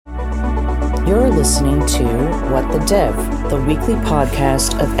listening to What the Dev, the weekly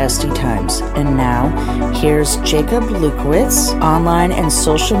podcast of SD Times. And now, here's Jacob Lukowitz, online and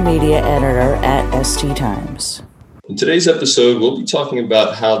social media editor at SD Times. In today's episode, we'll be talking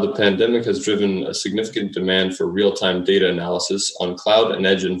about how the pandemic has driven a significant demand for real-time data analysis on cloud and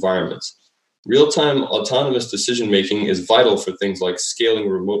edge environments. Real-time autonomous decision-making is vital for things like scaling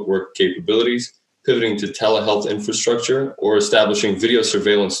remote work capabilities, pivoting to telehealth infrastructure, or establishing video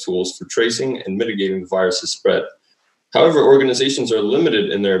surveillance tools for tracing and mitigating the virus's spread. However, organizations are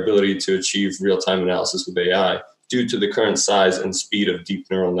limited in their ability to achieve real-time analysis with AI due to the current size and speed of deep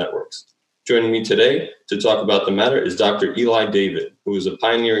neural networks. Joining me today to talk about the matter is Dr. Eli David, who is a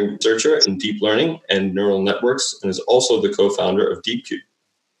pioneering researcher in deep learning and neural networks and is also the co-founder of DeepCube.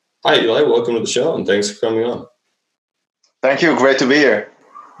 Hi, Eli. Welcome to the show, and thanks for coming on. Thank you. Great to be here.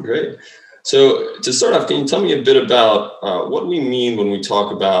 Great. So to start off, can you tell me a bit about what we mean when we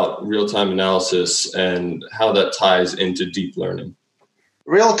talk about real-time analysis and how that ties into deep learning?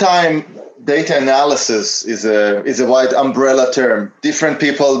 Real-time data analysis is a wide umbrella term. Different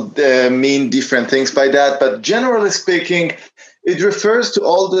people mean different things by that, but generally speaking, it refers to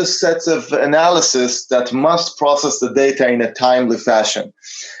all the sets of analysis that must process the data in a timely fashion.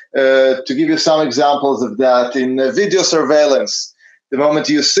 To give you some examples of that, in video surveillance, the moment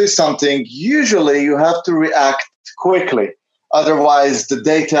you see something, usually you have to react quickly. Otherwise, the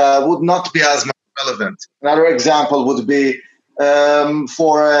data would not be as much relevant. Another example would be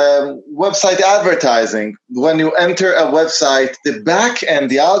for website advertising. When you enter a website, the back end,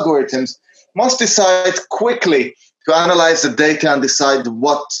 the algorithms, must decide quickly to analyze the data and decide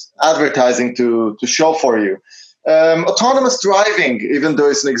what advertising to show for you. Autonomous driving, even though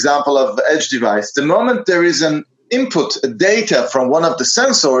it's an example of edge device, the moment there is an input data from one of the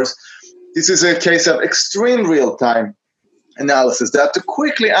sensors, this is a case of extreme real-time analysis. They have to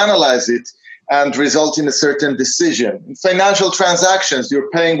quickly analyze it and result in a certain decision. In financial transactions, you're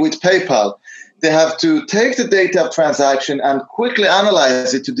paying with PayPal. They have to take the data of transaction and quickly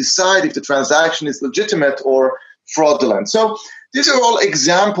analyze it to decide if the transaction is legitimate or fraudulent. So these are all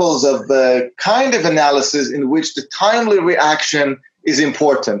examples of the kind of analysis in which the timely reaction is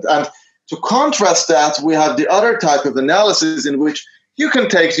important. And to contrast that, we have the other type of analysis in which you can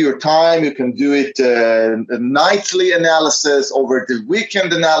take your time, you can do it a nightly analysis, over the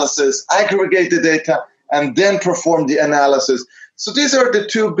weekend analysis, aggregate the data, and then perform the analysis. So these are the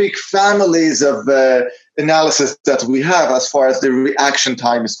two big families of analysis that we have as far as the reaction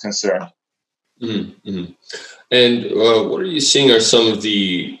time is concerned. Mm-hmm. And what are you seeing are some of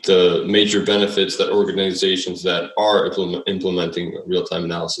the major benefits that organizations that are implementing real-time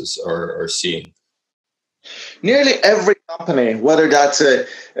analysis are seeing? Nearly every company, whether that's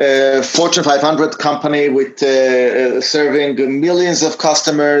a Fortune 500 company with serving millions of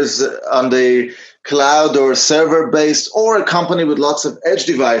customers on the cloud or server-based, or a company with lots of edge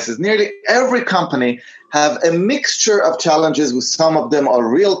devices, nearly every company have a mixture of challenges. With some of them are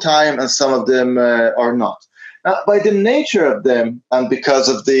real-time and some of them are not. Now, by the nature of them and because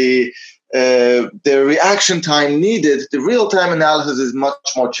of the reaction time needed, the real-time analysis is much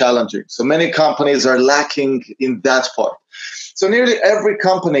more challenging. So many companies are lacking in that part. So nearly every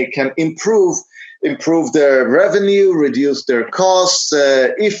company can improve their revenue, reduce their costs,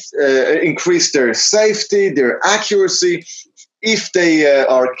 increase their safety, their accuracy, if they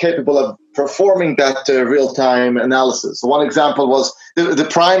are capable of performing that real-time analysis. So one example was, the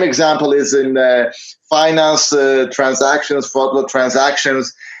prime example is in finance transactions, fraudulent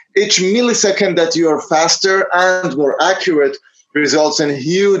transactions. Each millisecond that you are faster and more accurate results in a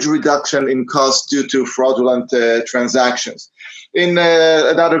huge reduction in cost due to fraudulent transactions. In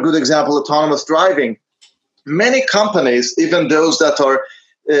another good example, autonomous driving. Many companies, even those that are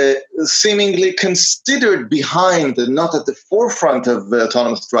seemingly considered behind and not at the forefront of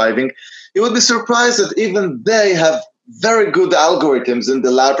autonomous driving, you would be surprised that even they have very good algorithms in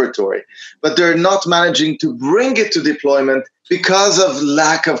the laboratory, but they're not managing to bring it to deployment because of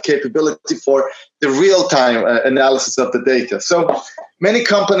lack of capability for the real-time analysis of the data. So many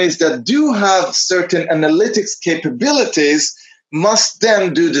companies that do have certain analytics capabilities must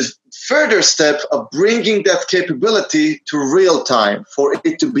then do the further step of bringing that capability to real time for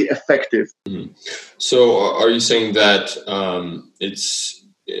it to be effective. Mm-hmm. So are you saying that it's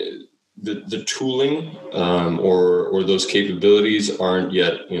the tooling or those capabilities aren't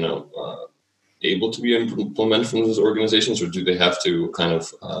yet able to be implemented from those organizations, or do they have to kind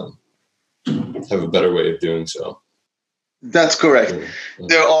of have a better way of doing so? That's correct.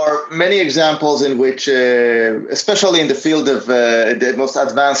 There are many examples in which, especially in the field of the most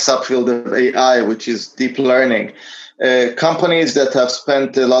advanced subfield of AI, which is deep learning, companies that have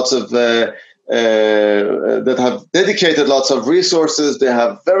spent lots of that have dedicated lots of resources. They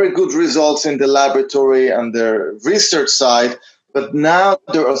have very good results in the laboratory and their research side, but now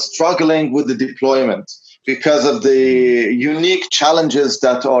they are struggling with the deployment because of the unique challenges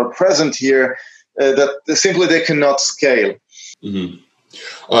that are present here that simply they cannot scale. Mm-hmm.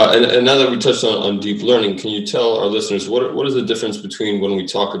 And now that we touched on deep learning, can you tell our listeners what is the difference between when we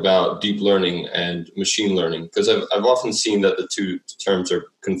talk about deep learning and machine learning? Because I've often seen that the two terms are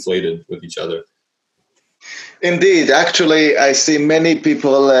conflated with each other. Indeed. Actually, I see many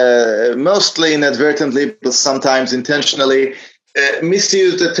people, mostly inadvertently, but sometimes intentionally,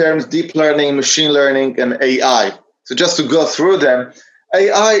 misuse the terms deep learning, machine learning, and AI. So just to go through them,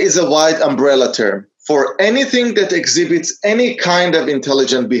 AI is a wide umbrella term for anything that exhibits any kind of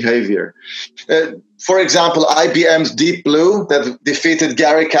intelligent behavior. For example, IBM's Deep Blue that defeated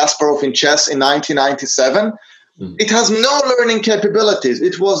Garry Kasparov in chess in 1997, it has no learning capabilities.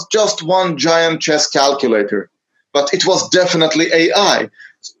 It was just one giant chess calculator, but it was definitely AI.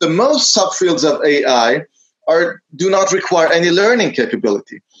 The most subfields of AI do not require any learning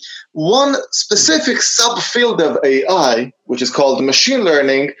capability. One specific subfield of AI, which is called machine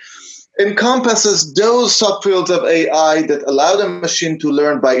learning, encompasses those subfields of AI that allow the machine to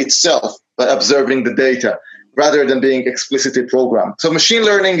learn by itself, by observing the data, rather than being explicitly programmed. So machine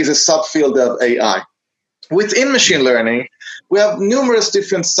learning is a subfield of AI. Within machine learning, we have numerous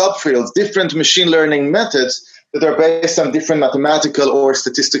different subfields, different machine learning methods that are based on different mathematical or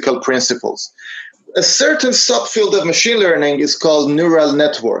statistical principles. A certain subfield of machine learning is called neural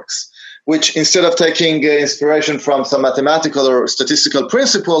networks, which instead of taking inspiration from some mathematical or statistical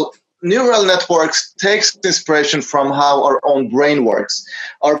principle, neural networks takes inspiration from how our own brain works.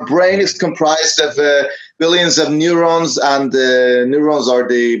 Our brain is comprised of billions of neurons, and neurons are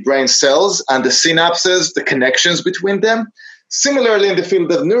the brain cells, and the synapses, the connections between them. Similarly, in the field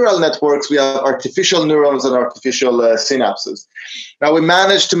of neural networks, we have artificial neurons and artificial synapses. Now, we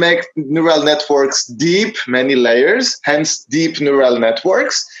managed to make neural networks deep, many layers, hence deep neural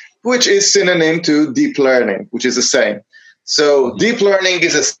networks, which is synonym to deep learning, which is the same. So deep learning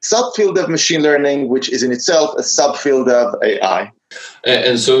is a subfield of machine learning, which is in itself a subfield of AI.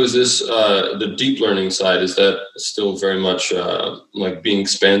 And so is this, the deep learning side, is that still very much like being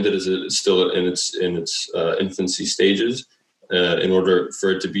expanded? Is it still in its infancy stages in order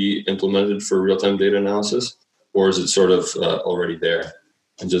for it to be implemented for real-time data analysis? Or is it sort of already there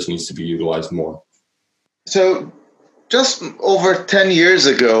and just needs to be utilized more? So just over 10 years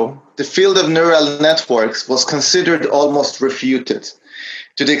ago, the field of neural networks was considered almost refuted,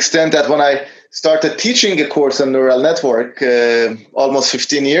 to the extent that when I started teaching a course on neural network almost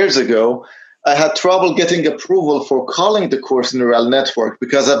 15 years ago, I had trouble getting approval for calling the course neural network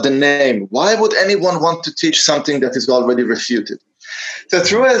because of the name. Why would anyone want to teach something that is already refuted? So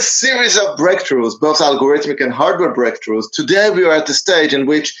through a series of breakthroughs, both algorithmic and hardware breakthroughs, today we are at the stage in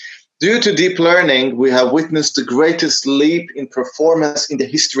which, due to deep learning, we have witnessed the greatest leap in performance in the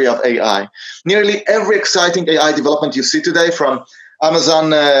history of AI. Nearly every exciting AI development you see today, from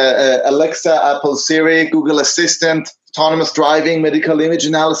Amazon Alexa, Apple Siri, Google Assistant, autonomous driving, medical image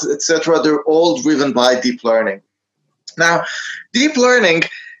analysis, etc., they're all driven by deep learning. Now, deep learning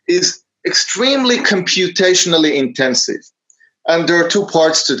is extremely computationally intensive, and there are two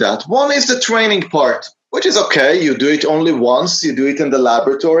parts to that. One is the training part, which is okay. You do it only once. You do it in the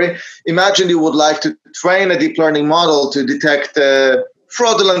laboratory. Imagine you would like to train a deep learning model to detect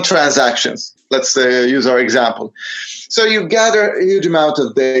fraudulent transactions. Let's use our example. So you gather a huge amount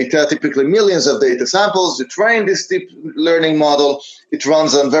of data, typically millions of data samples. You train this deep learning model. It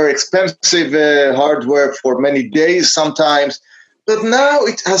runs on very expensive hardware for many days sometimes. But now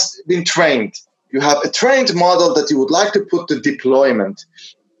it has been trained. You have a trained model that you would like to put to deployment.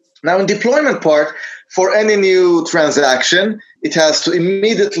 Now, in deployment part, for any new transaction, it has to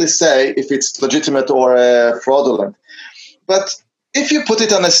immediately say if it's legitimate or fraudulent. But if you put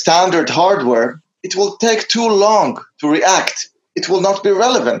it on a standard hardware, it will take too long to react. It will not be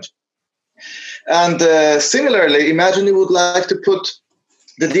relevant. And similarly, imagine you would like to put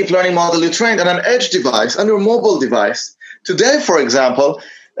the deep learning model you trained on an edge device, on your mobile device. Today, for example,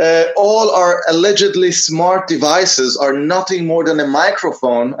 all our allegedly smart devices are nothing more than a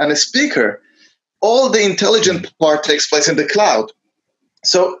microphone and a speaker. All the intelligent part takes place in the cloud.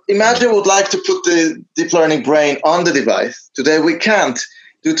 So imagine we would like to put the deep learning brain on the device. Today we can't,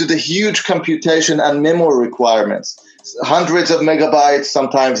 due to the huge computation and memory requirements. Hundreds of megabytes,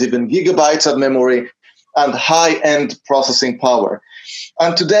 sometimes even gigabytes of memory, and high-end processing power.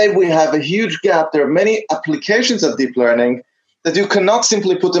 And today we have a huge gap. There are many applications of deep learning that you cannot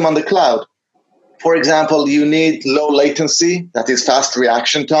simply put them on the cloud. For example, you need low latency, that is fast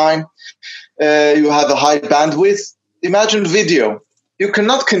reaction time. you have a high bandwidth. Imagine video. You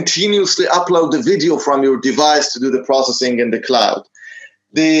cannot continuously upload the video from your device to do the processing in the cloud.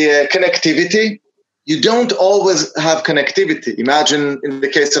 The connectivity, you don't always have connectivity. Imagine in the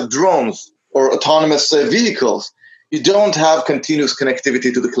case of drones or autonomous vehicles, you don't have continuous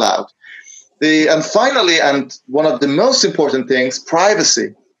connectivity to the cloud. And finally, and one of the most important things,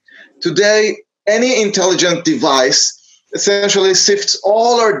 privacy. Today, any intelligent device essentially sifts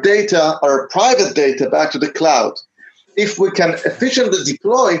all our data, our private data, back to the cloud. If we can efficiently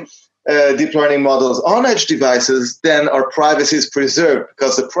deploy deep learning models on edge devices, then our privacy is preserved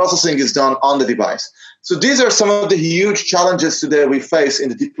because the processing is done on the device. So these are some of the huge challenges today we face in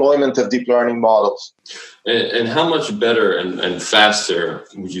the deployment of deep learning models. And how much better and faster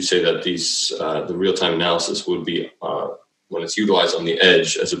would you say that the real-time analysis would be when it's utilized on the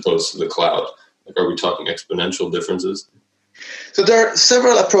edge as opposed to the cloud? Like, are we talking exponential differences? So there are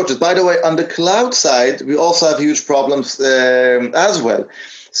several approaches. By the way, on the cloud side, we also have huge problems as well.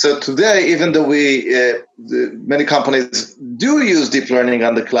 So today, even though many companies do use deep learning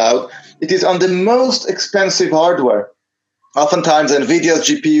on the cloud, it is on the most expensive hardware. Oftentimes, NVIDIA's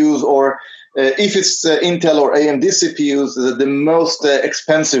GPUs, or if it's Intel or AMD CPUs, the most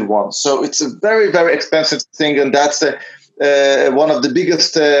expensive ones. So it's a very, very expensive thing, and that's one of the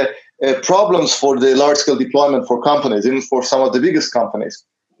biggest problems for the large-scale deployment for companies, even for some of the biggest companies.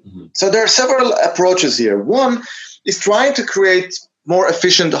 Mm-hmm. So there are several approaches here. One is trying to create more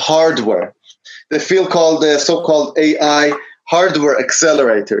efficient hardware. The field called the so-called AI hardware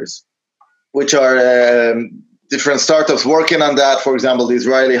accelerators, which are different startups working on that. For example, the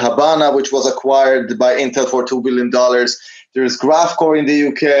Israeli Habana, which was acquired by Intel for $2 billion. There's Graphcore in the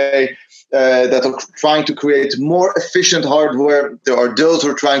UK that are trying to create more efficient hardware. There are those who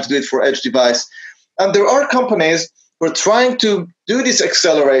are trying to do it for edge device. And there are companies who are trying to do this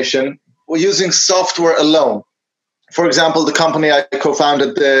acceleration using software alone. For example, the company I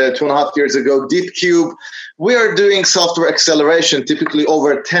co-founded 2.5 years ago, DeepCube, we are doing software acceleration, typically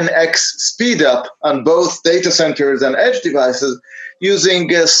over 10x speed up on both data centers and edge devices using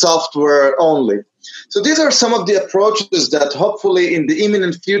software only. So these are some of the approaches that hopefully in the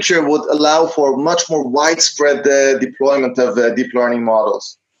imminent future would allow for much more widespread deployment of deep learning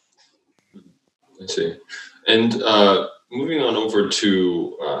models. I see. And moving on over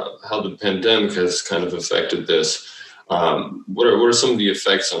to how the pandemic has kind of affected this, what are some of the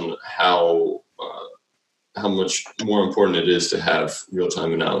effects on how much more important it is to have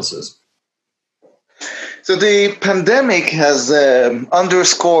real-time analysis? So the pandemic has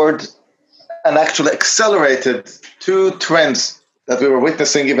underscored and actually accelerated two trends that we were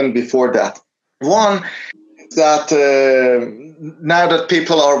witnessing even before that. One, that now that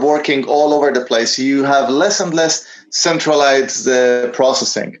people are working all over the place, you have less and less centralized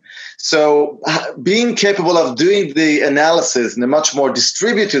processing. So being capable of doing the analysis in a much more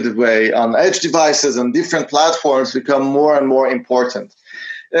distributed way on edge devices and different platforms become more and more important.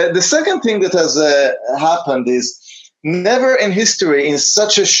 The second thing that has happened is never in history, in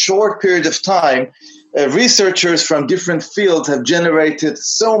such a short period of time, researchers from different fields have generated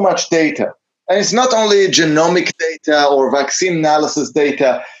so much data. And it's not only genomic data or vaccine analysis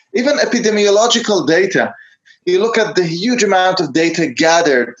data, even epidemiological data. You look at the huge amount of data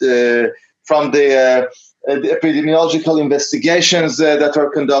gathered from the epidemiological investigations that are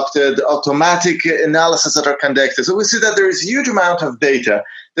conducted, automatic analysis that are conducted. So we see that there is a huge amount of data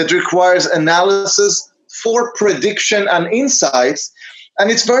that requires analysis for prediction and insights.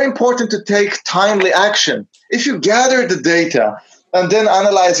 And it's very important to take timely action. If you gather the data and then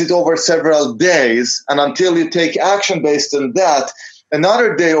analyze it over several days, and until you take action based on that,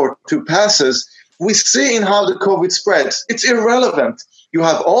 another day or two passes, we see in how the COVID spreads. It's irrelevant. You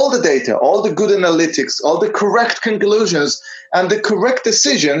have all the data, all the good analytics, all the correct conclusions, and the correct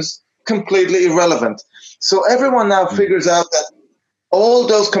decisions completely irrelevant. So everyone now figures out that all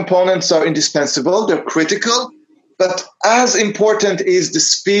those components are indispensable, they're critical, but as important is the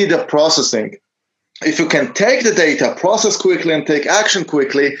speed of processing. If you can take the data, process quickly, and take action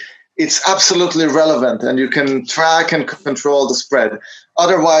quickly, it's absolutely relevant, and you can track and control the spread.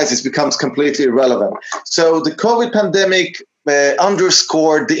 Otherwise, it becomes completely irrelevant. So the COVID pandemic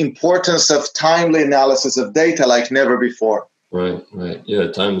underscored the importance of timely analysis of data like never before. Right. Yeah,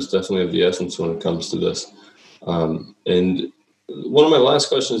 time is definitely of the essence when it comes to this. And one of my last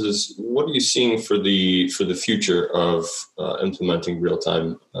questions is, what are you seeing for the future of implementing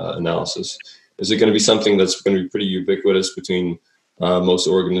real-time analysis? Is it going to be something that's going to be pretty ubiquitous between most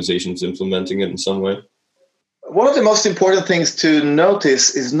organizations implementing it in some way? One of the most important things to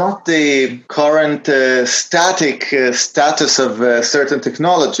notice is not the current static status of certain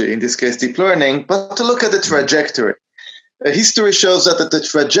technology, in this case deep learning, but to look at the trajectory. History shows that the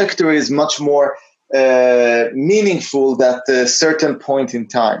trajectory is much more meaningful at a certain point in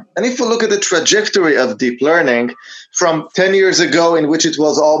time. And if we look at the trajectory of deep learning from 10 years ago, in which it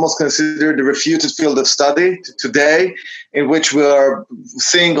was almost considered a refuted field of study, to today, in which we are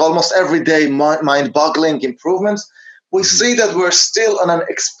seeing almost every day mind-boggling improvements, we see that we're still on an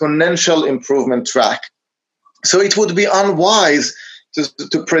exponential improvement track. So it would be unwise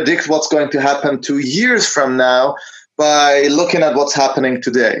to predict what's going to happen 2 years from now by looking at what's happening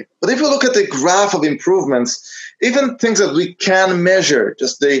today. But if we look at the graph of improvements, even things that we can measure,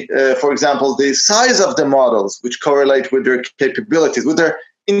 just for example, the size of the models, which correlate with their capabilities, with their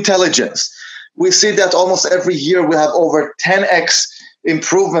intelligence, we see that almost every year we have over 10x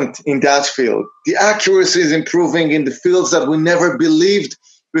improvement in that field. The accuracy is improving in the fields that we never believed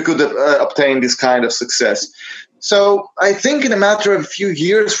we could obtain this kind of success. So I think in a matter of a few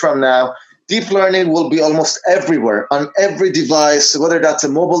years from now, deep learning will be almost everywhere, on every device, whether that's a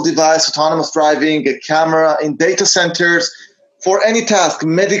mobile device, autonomous driving, a camera, in data centers, for any task,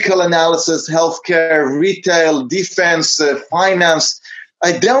 medical analysis, healthcare, retail, defense, finance.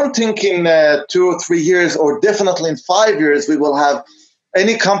 I don't think in 2 or 3 years, or definitely in 5 years, we will have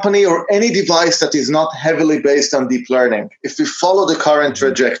any company or any device that is not heavily based on deep learning, if we follow the current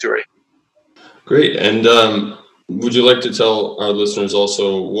trajectory. Great. And would you like to tell our listeners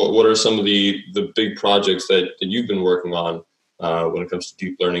also what are some of the big projects that you've been working on when it comes to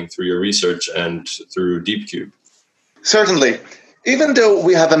deep learning through your research and through DeepCube? Certainly. Even though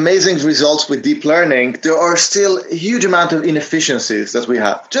we have amazing results with deep learning, there are still a huge amount of inefficiencies that we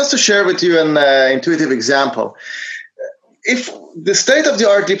have. Just to share with you an intuitive example, if the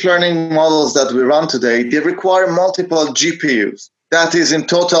state-of-the-art deep learning models that we run today, they require multiple GPUs. That is in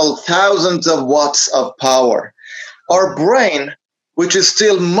total thousands of watts of power. Our brain, which is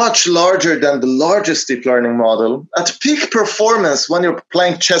still much larger than the largest deep learning model, at peak performance when you're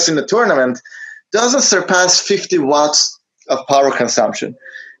playing chess in a tournament, doesn't surpass 50 watts of power consumption.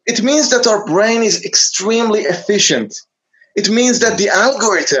 It means that our brain is extremely efficient. It means that the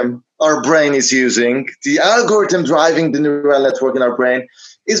algorithm our brain is using, the algorithm driving the neural network in our brain,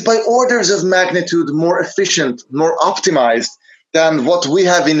 is by orders of magnitude more efficient, more optimized than what we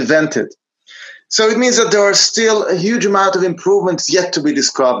have invented. So it means that there are still a huge amount of improvements yet to be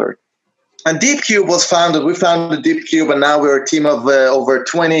discovered. And DeepCube was founded. We founded DeepCube, and now we're a team of over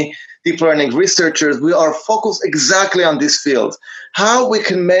 20 deep learning researchers. We are focused exactly on this field, how we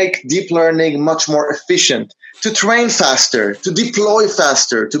can make deep learning much more efficient, to train faster, to deploy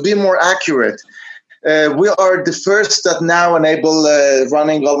faster, to be more accurate. We are the first that now enable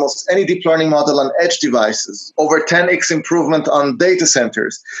running almost any deep learning model on edge devices, over 10x improvement on data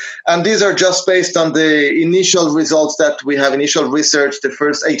centers. And these are just based on the initial results that we have, initial research, the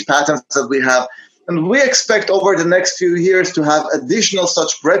first 8 patents that we have. And we expect over the next few years to have additional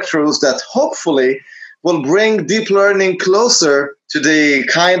such breakthroughs that hopefully will bring deep learning closer to the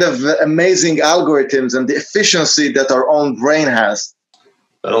kind of amazing algorithms and the efficiency that our own brain has.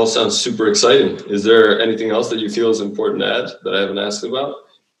 That all sounds super exciting. Is there anything else that you feel is important to add that I haven't asked about?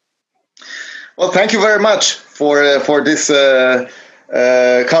 Well, thank you very much for this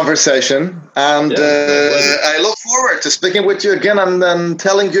conversation. And I look forward to speaking with you again and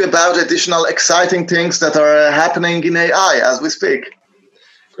telling you about additional exciting things that are happening in AI as we speak.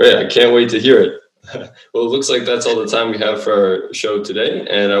 Great. I can't wait to hear it. Well, it looks like that's all the time we have for our show today.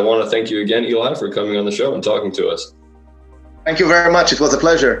 And I want to thank you again, Eli, for coming on the show and talking to us. Thank you very much. It was a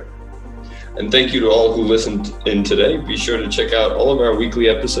pleasure. And thank you to all who listened in today. Be sure to check out all of our weekly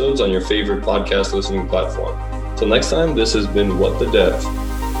episodes on your favorite podcast listening platform. Till next time, this has been What the Dev.